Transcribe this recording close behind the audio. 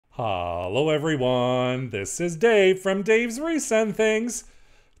Hello everyone, this is Dave from Dave's Resend Things.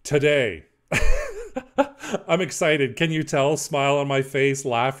 Today, I'm excited. Can you tell? Smile on my face,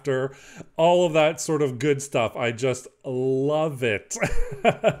 laughter, all of that sort of good stuff. I just love it.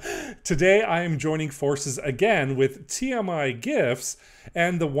 Today I am joining forces again with TMI Gifts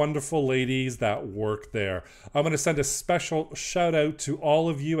and the wonderful ladies that work there. I'm going to send a special shout out to all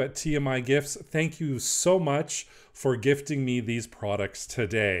of you at TMI Gifts. Thank you so much for gifting me these products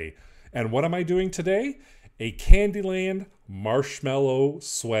today. And what am I doing today? A Candyland Marshmallow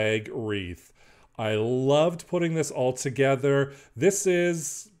Swag Wreath. I loved putting this all together. This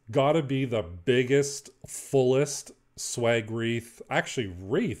is gotta be the biggest, fullest swag wreath, actually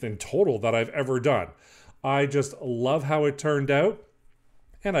wreath in total, that I've ever done. I just love how it turned out,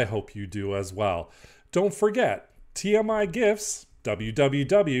 and I hope you do as well. Don't forget, TMI Gifts,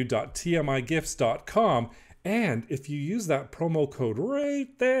 www.tmigifts.com, and if you use that promo code right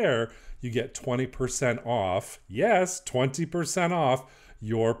there, you get 20% off. Yes, 20% off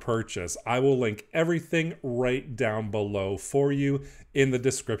your purchase. I will link everything right down below for you in the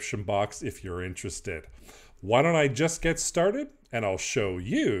description box if you're interested. Why don't I just get started and I'll show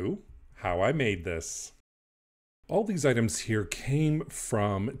you how I made this. All these items here came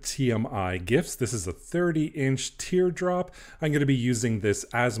from TMI Gifts. This is a 30-inch teardrop. I'm going to be using this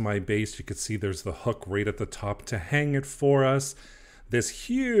as my base. You can see there's the hook right at the top to hang it for us. This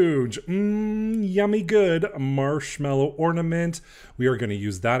huge, yummy good marshmallow ornament. We are going to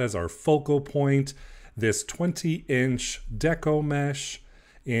use that as our focal point. This 20-inch deco mesh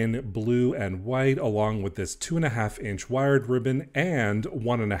in blue and white, along with this 2.5-inch wired ribbon and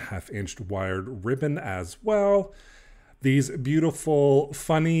 1.5-inch wired ribbon as well. These beautiful,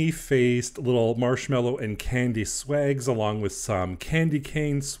 funny-faced little marshmallow and candy swags, along with some candy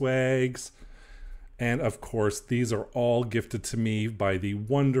cane swags. And of course, these are all gifted to me by the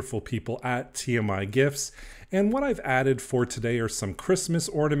wonderful people at TMI Gifts. And what I've added for today are some Christmas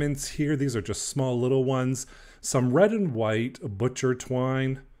ornaments here. These are just small little ones. Some red and white butcher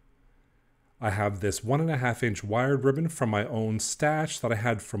twine. I have this 1.5-inch wired ribbon from my own stash that I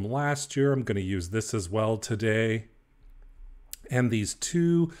had from last year. I'm going to use this as well today. And these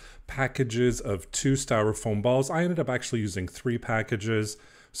 2 packages of 2 styrofoam balls. I ended up actually using 3 packages,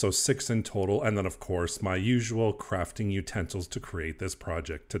 so 6 in total. And then of course, my usual crafting utensils to create this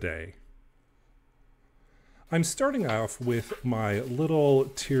project today. I'm starting off with my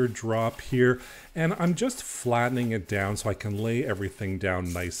little teardrop here, and I'm just flattening it down so I can lay everything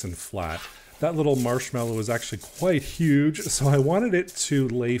down nice and flat. That little marshmallow is actually quite huge, so I wanted it to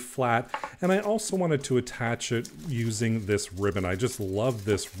lay flat, and I also wanted to attach it using this ribbon. I just love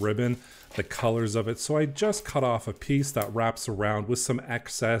this ribbon, the colors of it, so I just cut off a piece that wraps around with some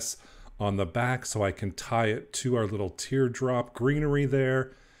excess on the back so I can tie it to our little teardrop greenery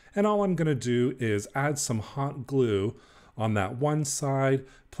there. And all I'm going to do is add some hot glue on that one side,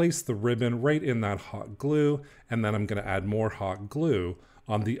 place the ribbon right in that hot glue, and then I'm going to add more hot glue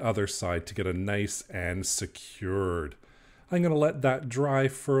on the other side to get it nice and secured. I'm going to let that dry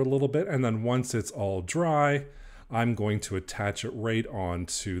for a little bit, and then once it's all dry, I'm going to attach it right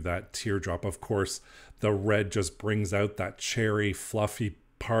onto that teardrop. Of course, the red just brings out that cherry fluffy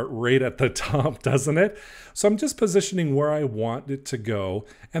part right at the top, doesn't it? So I'm just positioning where I want it to go,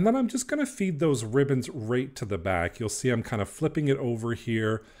 and then I'm just going to feed those ribbons right to the back. You'll see I'm kind of flipping it over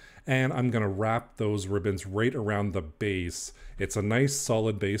here, and I'm going to wrap those ribbons right around the base. It's a nice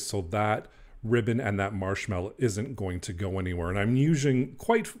solid base so that ribbon and that marshmallow isn't going to go anywhere. And I'm using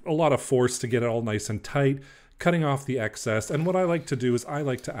quite a lot of force to get it all nice and tight, cutting off the excess. And what I like to do is I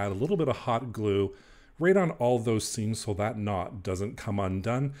like to add a little bit of hot glue right on all those seams so that knot doesn't come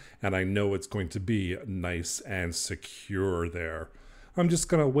undone, and I know it's going to be nice and secure there. I'm just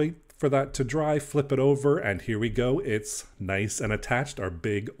going to wait for that to dry, flip it over, and here we go. It's nice and attached, our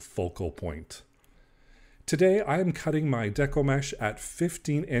big focal point. Today I am cutting my deco mesh at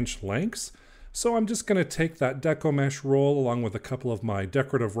 15-inch lengths, so I'm just going to take that deco mesh roll along with a couple of my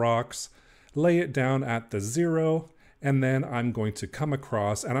decorative rocks, lay it down at the 0, and then I'm going to come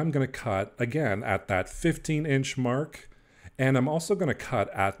across and I'm going to cut again at that 15-inch mark. And I'm also going to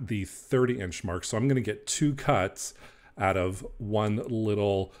cut at the 30-inch mark. So I'm going to get 2 cuts out of one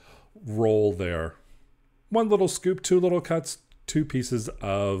little roll there. One little scoop, 2 little cuts, 2 pieces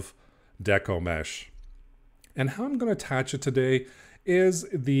of deco mesh. And how I'm going to attach it today is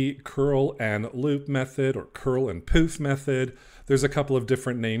the curl and loop method, or curl and poof method. There's a couple of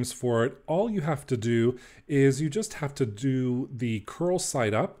different names for it. All you have to do is you just have to do the curl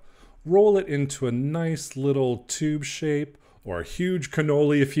side up, roll it into a nice little tube shape, or a huge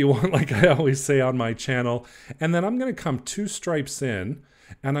cannoli if you want, like I always say on my channel. And then I'm going to come 2 stripes in,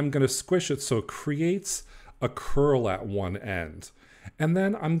 and I'm going to squish it so it creates a curl at one end. And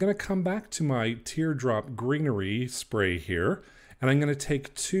then I'm going to come back to my teardrop greenery spray here, and I'm going to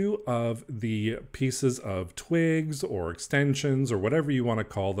take 2 of the pieces of twigs or extensions or whatever you want to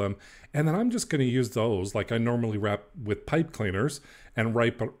call them, and then I'm just going to use those like I normally wrap with pipe cleaners and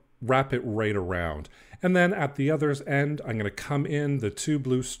wrap it right around. And then at the other end, I'm going to come in the 2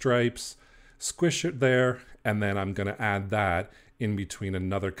 blue stripes, squish it there, and then I'm going to add that in between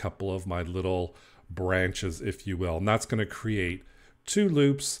another couple of my little branches, if you will. And that's going to create 2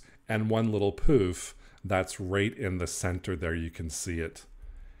 loops and 1 little poof that's right in the center there. You can see it.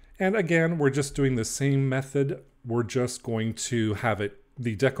 And again, we're just doing the same method. We're just going to have it,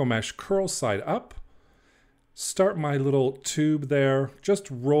 the deco mesh curl side up, start my little tube there, just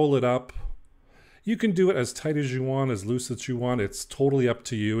roll it up. You can do it as tight as you want, as loose as you want. It's totally up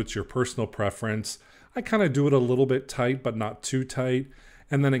to you. It's your personal preference. I kind of do it a little bit tight, but not too tight.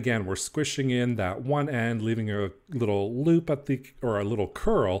 And then again, we're squishing in that one end, leaving a little loop at the, or a little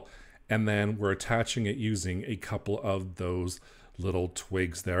curl, and then we're attaching it using a couple of those little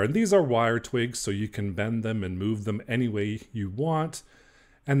twigs there. And these are wire twigs, so you can bend them and move them any way you want.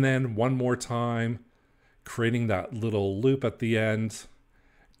 And then one more time, creating that little loop at the end,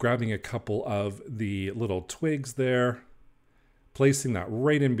 grabbing a couple of the little twigs there, placing that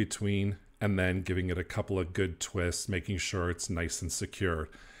right in between, and then giving it a couple of good twists, making sure it's nice and secure.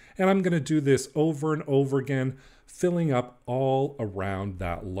 And I'm going to do this over and over again, filling up all around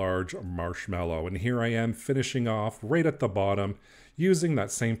that large marshmallow. And here I am finishing off right at the bottom, using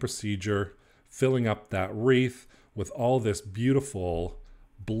that same procedure, filling up that wreath with all this beautiful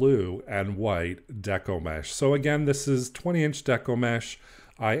blue and white deco mesh. So again, this is 20-inch deco mesh.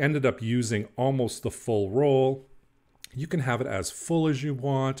 I ended up using almost the full roll. You can have it as full as you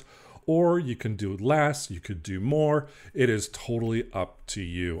want, or you can do less, you could do more. It is totally up to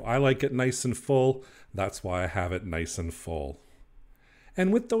you. I like it nice and full. That's why I have it nice and full.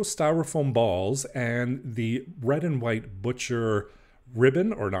 And with those styrofoam balls and the red and white butcher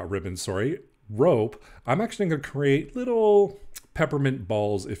ribbon, or not ribbon, sorry, rope, I'm actually going to create little peppermint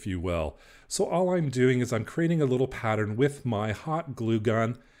balls, if you will. So all I'm doing is I'm creating a little pattern with my hot glue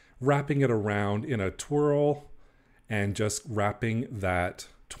gun, wrapping it around in a twirl, and just wrapping that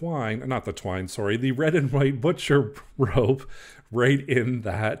twine, not the twine, sorry, the red and white butcher rope right in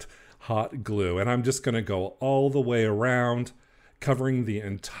that hot glue. And I'm just going to go all the way around, covering the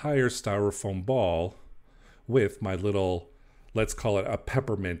entire styrofoam ball with my little, let's call it a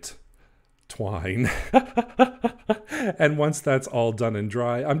peppermint twine. And once that's all done and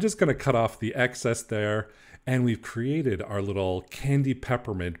dry, I'm just going to cut off the excess there, and we've created our little candy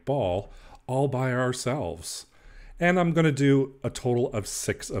peppermint ball all by ourselves. And I'm going to do a total of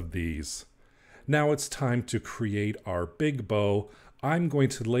 6 of these. Now it's time to create our big bow. I'm going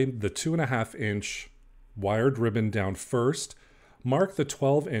to lay the 2.5-inch wired ribbon down first, mark the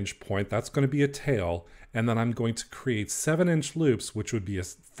 12-inch point, that's going to be a tail, and then I'm going to create 7-inch loops, which would be a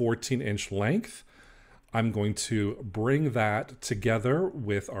 14-inch length. I'm going to bring that together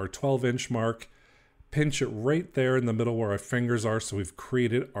with our 12-inch mark, pinch it right there in the middle where our fingers are, so we've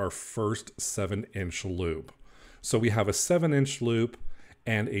created our first 7-inch loop. So we have a 7-inch loop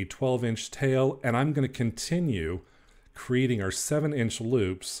and a 12-inch tail, and I'm going to continue creating our 7-inch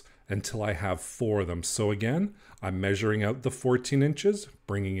loops until I have 4 of them. So again, I'm measuring out the 14 inches,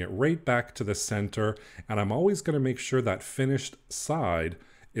 bringing it right back to the center, and I'm always going to make sure that finished side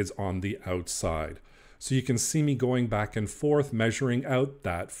is on the outside. So you can see me going back and forth, measuring out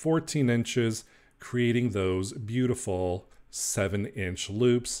that 14 inches, creating those beautiful 7-inch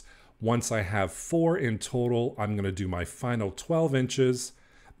loops. Once I have 4 in total, I'm going to do my final 12 inches.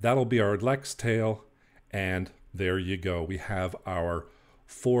 That'll be our Lex tail, and there you go. We have our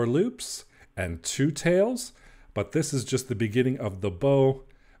 4 loops and 2 tails, but this is just the beginning of the bow.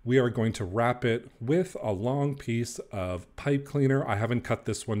 We are going to wrap it with a long piece of pipe cleaner. I haven't cut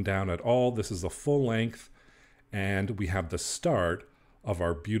this one down at all. This is a full length, and we have the start of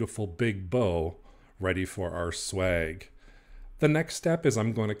our beautiful big bow ready for our swag. The next step is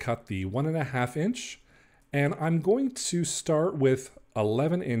I'm going to cut the 1.5 inch, and I'm going to start with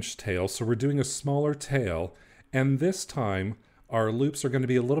 11-inch tail. So we're doing a smaller tail, and this time our loops are going to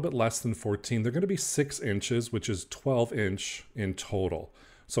be a little bit less than 14. They're going to be 6 inches, which is 12-inch in total.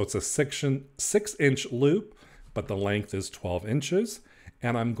 So it's a 6-inch loop, but the length is 12 inches.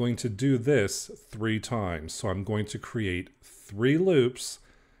 And I'm going to do this 3 times. So I'm going to create 3 loops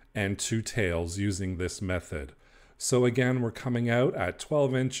and 2 tails using this method. So again, we're coming out at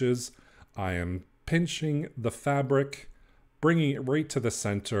 12 inches. I am pinching the fabric, bringing it right to the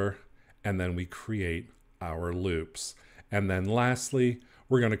center, and then we create our loops. And then lastly,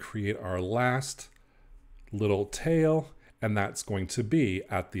 we're going to create our last little tail, and that's going to be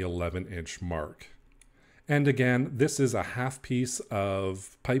at the 11-inch mark. And again, this is a half piece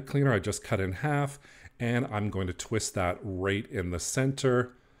of pipe cleaner I just cut in half, and I'm going to twist that right in the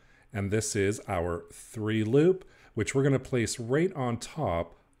center. And this is our 3-loop, which we're going to place right on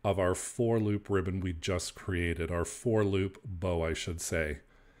top of our 4-loop ribbon we just created, our 4-loop bow, I should say.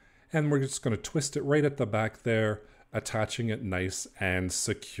 And we're just going to twist it right at the back there, attaching it nice and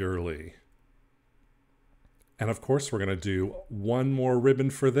securely. And of course, we're going to do one more ribbon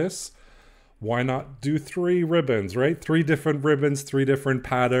for this. Why not do 3 ribbons, right? 3 different ribbons, 3 different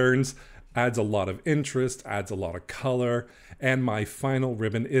patterns. Adds a lot of interest, adds a lot of color. And my final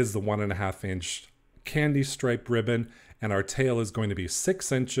ribbon is the 1.5-inch candy stripe ribbon. And our tail is going to be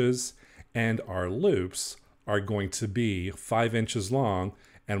 6 inches. And our loops are going to be 5 inches long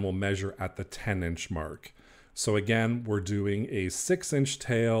and will measure at the 10-inch mark. So again, we're doing a 6-inch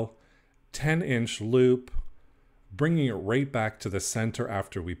tail, 10-inch loop, bringing it right back to the center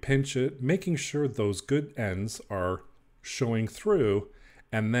after we pinch it, making sure those good ends are showing through.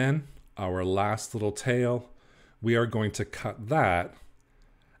 And then our last little tail, we are going to cut that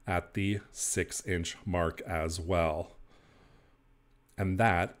at the 6-inch mark as well. And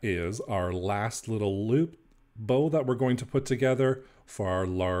that is our last little loop bow that we're going to put together for our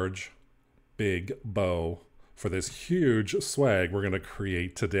large, big bow for this huge swag we're going to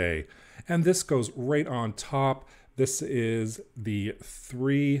create today. And this goes right on top. This is the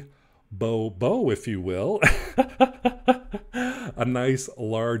 3-bow, if you will. A nice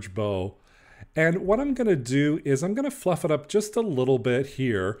large bow. And what I'm going to do is I'm going to fluff it up just a little bit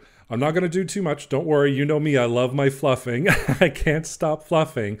here. I'm not going to do too much. Don't worry. You know me. I love my fluffing. I can't stop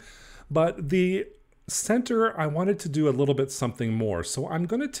fluffing. But the center, I wanted to do a little bit something more. So I'm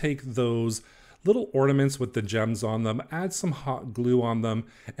going to take those little ornaments with the gems on them, add some hot glue on them,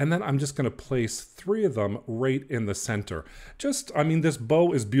 and then I'm just going to place 3 of them right in the center. I mean, this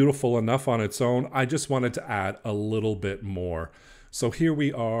bow is beautiful enough on its own. I just wanted to add a little bit more. So here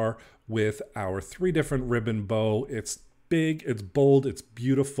we are with our 3 different ribbon bow. It's big, it's bold, it's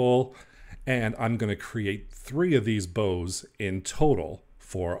beautiful, and I'm going to create 3 of these bows in total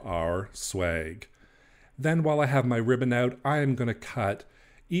for our swag. Then while I have my ribbon out, I am going to cut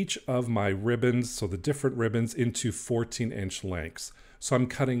each of my ribbons, so the different ribbons, into 14-inch lengths. So I'm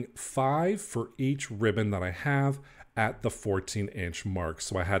cutting 5 for each ribbon that I have at the 14-inch mark.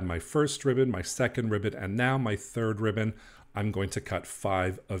 So I had my first ribbon, my second ribbon, and now my third ribbon. I'm going to cut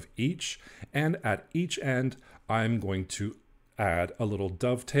 5 of each, and at each end, I'm going to add a little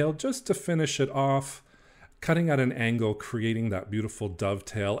dovetail just to finish it off, cutting at an angle, creating that beautiful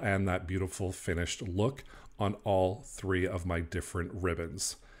dovetail and that beautiful finished look on all 3 of my different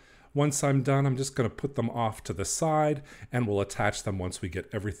ribbons. Once I'm done, I'm just going to put them off to the side, and we'll attach them once we get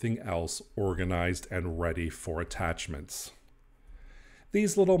everything else organized and ready for attachments.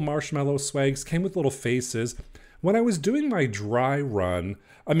 These little marshmallow swags came with little faces. When I was doing my dry run,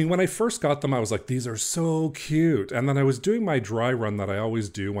 I mean, when I first got them, I was like, these are so cute. And then I was doing my dry run that I always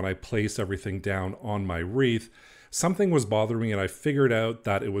do when I place everything down on my wreath. Something was bothering me, and I figured out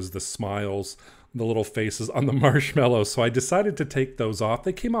that it was the smiles, the little faces on the marshmallows. So I decided to take those off.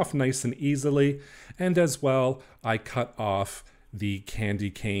 They came off nice and easily. And as well, I cut off the candy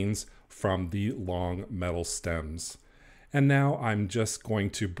canes from the long metal stems. And now I'm just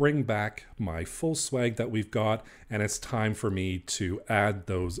going to bring back my full swag that we've got, and it's time for me to add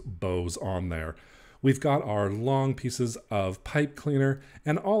those bows on there. We've got our long pieces of pipe cleaner,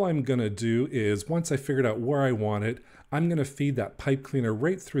 and all I'm gonna do is, once I figured out where I want it, I'm gonna feed that pipe cleaner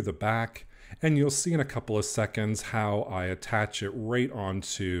right through the back, and you'll see in a couple of seconds how I attach it right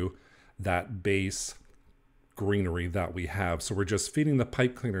onto that base greenery that we have. So we're just feeding the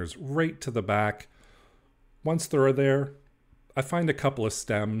pipe cleaners right to the back. Once they're there, I find a couple of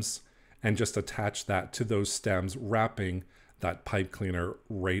stems and just attach that to those stems, wrapping that pipe cleaner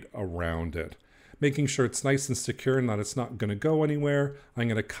right around it. Making sure it's nice and secure and that it's not going to go anywhere. I'm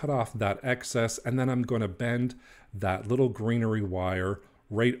going to cut off that excess, and then I'm going to bend that little greenery wire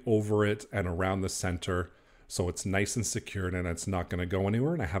right over it and around the center so it's nice and secured and it's not going to go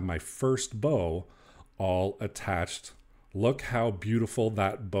anywhere. And I have my first bow all attached. Look how beautiful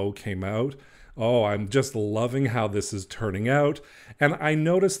that bow came out. Oh, I'm just loving how this is turning out. And I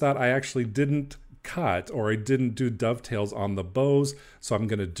noticed that I actually didn't cut, or I didn't do dovetails on the bows. So I'm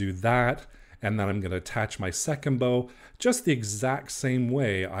going to do that. And then I'm going to attach my second bow just the exact same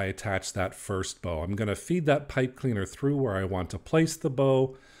way I attached that first bow. I'm going to feed that pipe cleaner through where I want to place the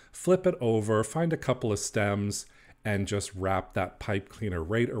bow, flip it over, find a couple of stems, and just wrap that pipe cleaner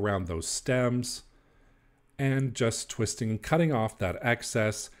right around those stems. and just twisting, cutting off that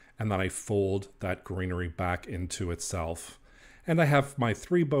excess, and then I fold that greenery back into itself. And I have my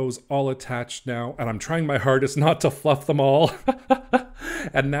 3 bows all attached now, and I'm trying my hardest not to fluff them all.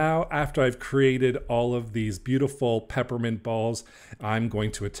 And now, after I've created all of these beautiful peppermint balls, I'm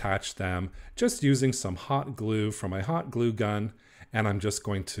going to attach them just using some hot glue from my hot glue gun, and I'm just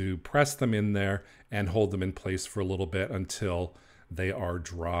going to press them in there and hold them in place for a little bit until they are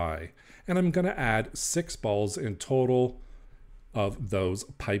dry. And I'm going to add 6 balls in total of those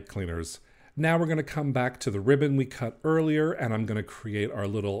pipe cleaners. Now we're going to come back to the ribbon we cut earlier, and I'm going to create our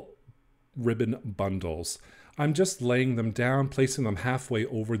little ribbon bundles. I'm just laying them down, placing them halfway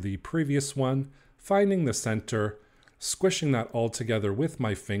over the previous one, finding the center, squishing that all together with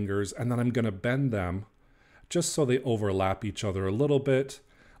my fingers, and then I'm going to bend them just so they overlap each other a little bit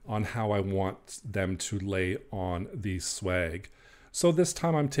on how I want them to lay on the swag. So this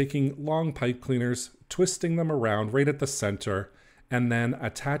time I'm taking long pipe cleaners, twisting them around right at the center, and then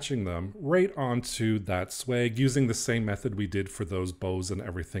attaching them right onto that swag using the same method we did for those bows and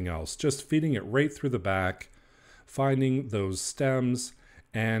everything else. Just feeding it right through the back, finding those stems,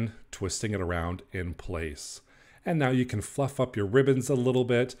 and twisting it around in place. And now you can fluff up your ribbons a little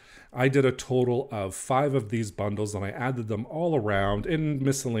bit. I did a total of 5 of these bundles, and I added them all around in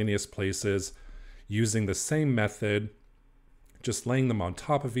miscellaneous places using the same method, just laying them on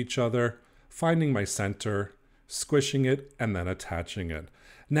top of each other, finding my center, squishing it, and then attaching it.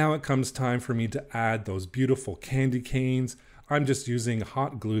 Now it comes time for me to add those beautiful candy canes. I'm just using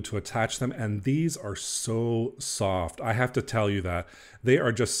hot glue to attach them, and these are so soft. I have to tell you that. They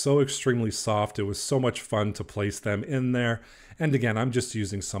are just so extremely soft. It was so much fun to place them in there. And again, I'm just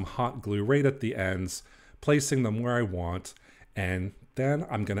using some hot glue right at the ends, placing them where I want, and then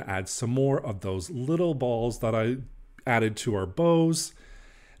I'm going to add some more of those little balls that I added to our bows.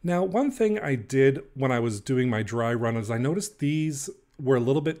 Now, one thing I did when I was doing my dry run is I noticed these were a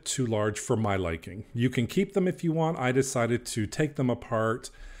little bit too large for my liking. You can keep them if you want. I decided to take them apart,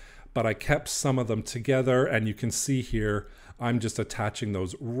 but I kept some of them together, and you can see here I'm just attaching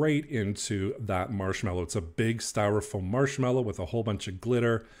those right into that marshmallow. It's a big styrofoam marshmallow with a whole bunch of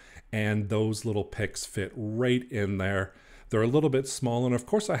glitter, and those little picks fit right in there. They're a little bit small, and of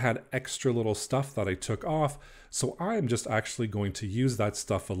course I had extra little stuff that I took off, so I'm just actually going to use that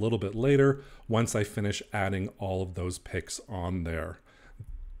stuff a little bit later once I finish adding all of those picks on there.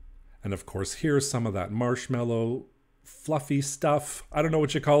 And of course, here's some of that marshmallow fluffy stuff. I don't know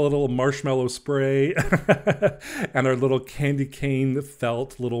what you call it, a little marshmallow spray. And our little candy cane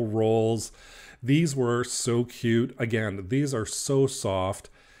felt little rolls. These were so cute. Again, these are so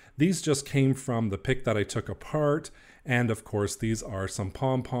soft. These just came from the pick that I took apart. And of course, these are some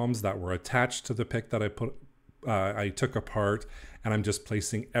pom-poms that were attached to the pick that I took apart. And I'm just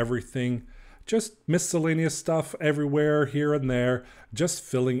placing everything, just miscellaneous stuff everywhere, here and there, just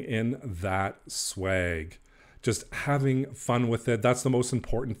filling in that swag. Just having fun with it. That's the most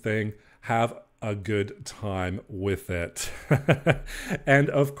important thing. Have a good time with it. And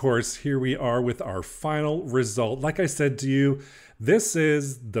of course, here we are with our final result. Like I said to you, this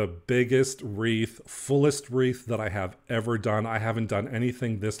is the biggest wreath, fullest wreath that I have ever done. I haven't done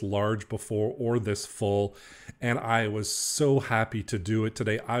anything this large before or this full, and I was so happy to do it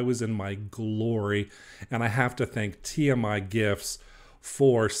today. I was in my glory, and I have to thank TMI Gifts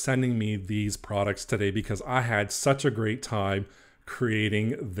for sending me these products today because I had such a great time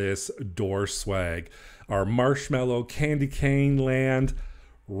creating this door swag. Our marshmallow candy cane land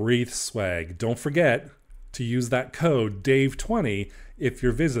wreath swag. Don't forget to use that code DAVE20 if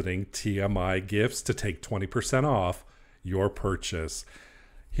you're visiting TMI Gifts to take 20% off your purchase.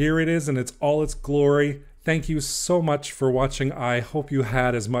 Here it is in all its glory. Thank you so much for watching. I hope you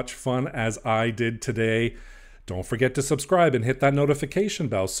had as much fun as I did today. Don't forget to subscribe and hit that notification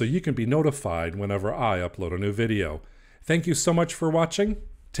bell so you can be notified whenever I upload a new video. Thank you so much for watching.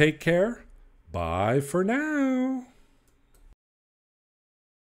 Take care. Bye for now.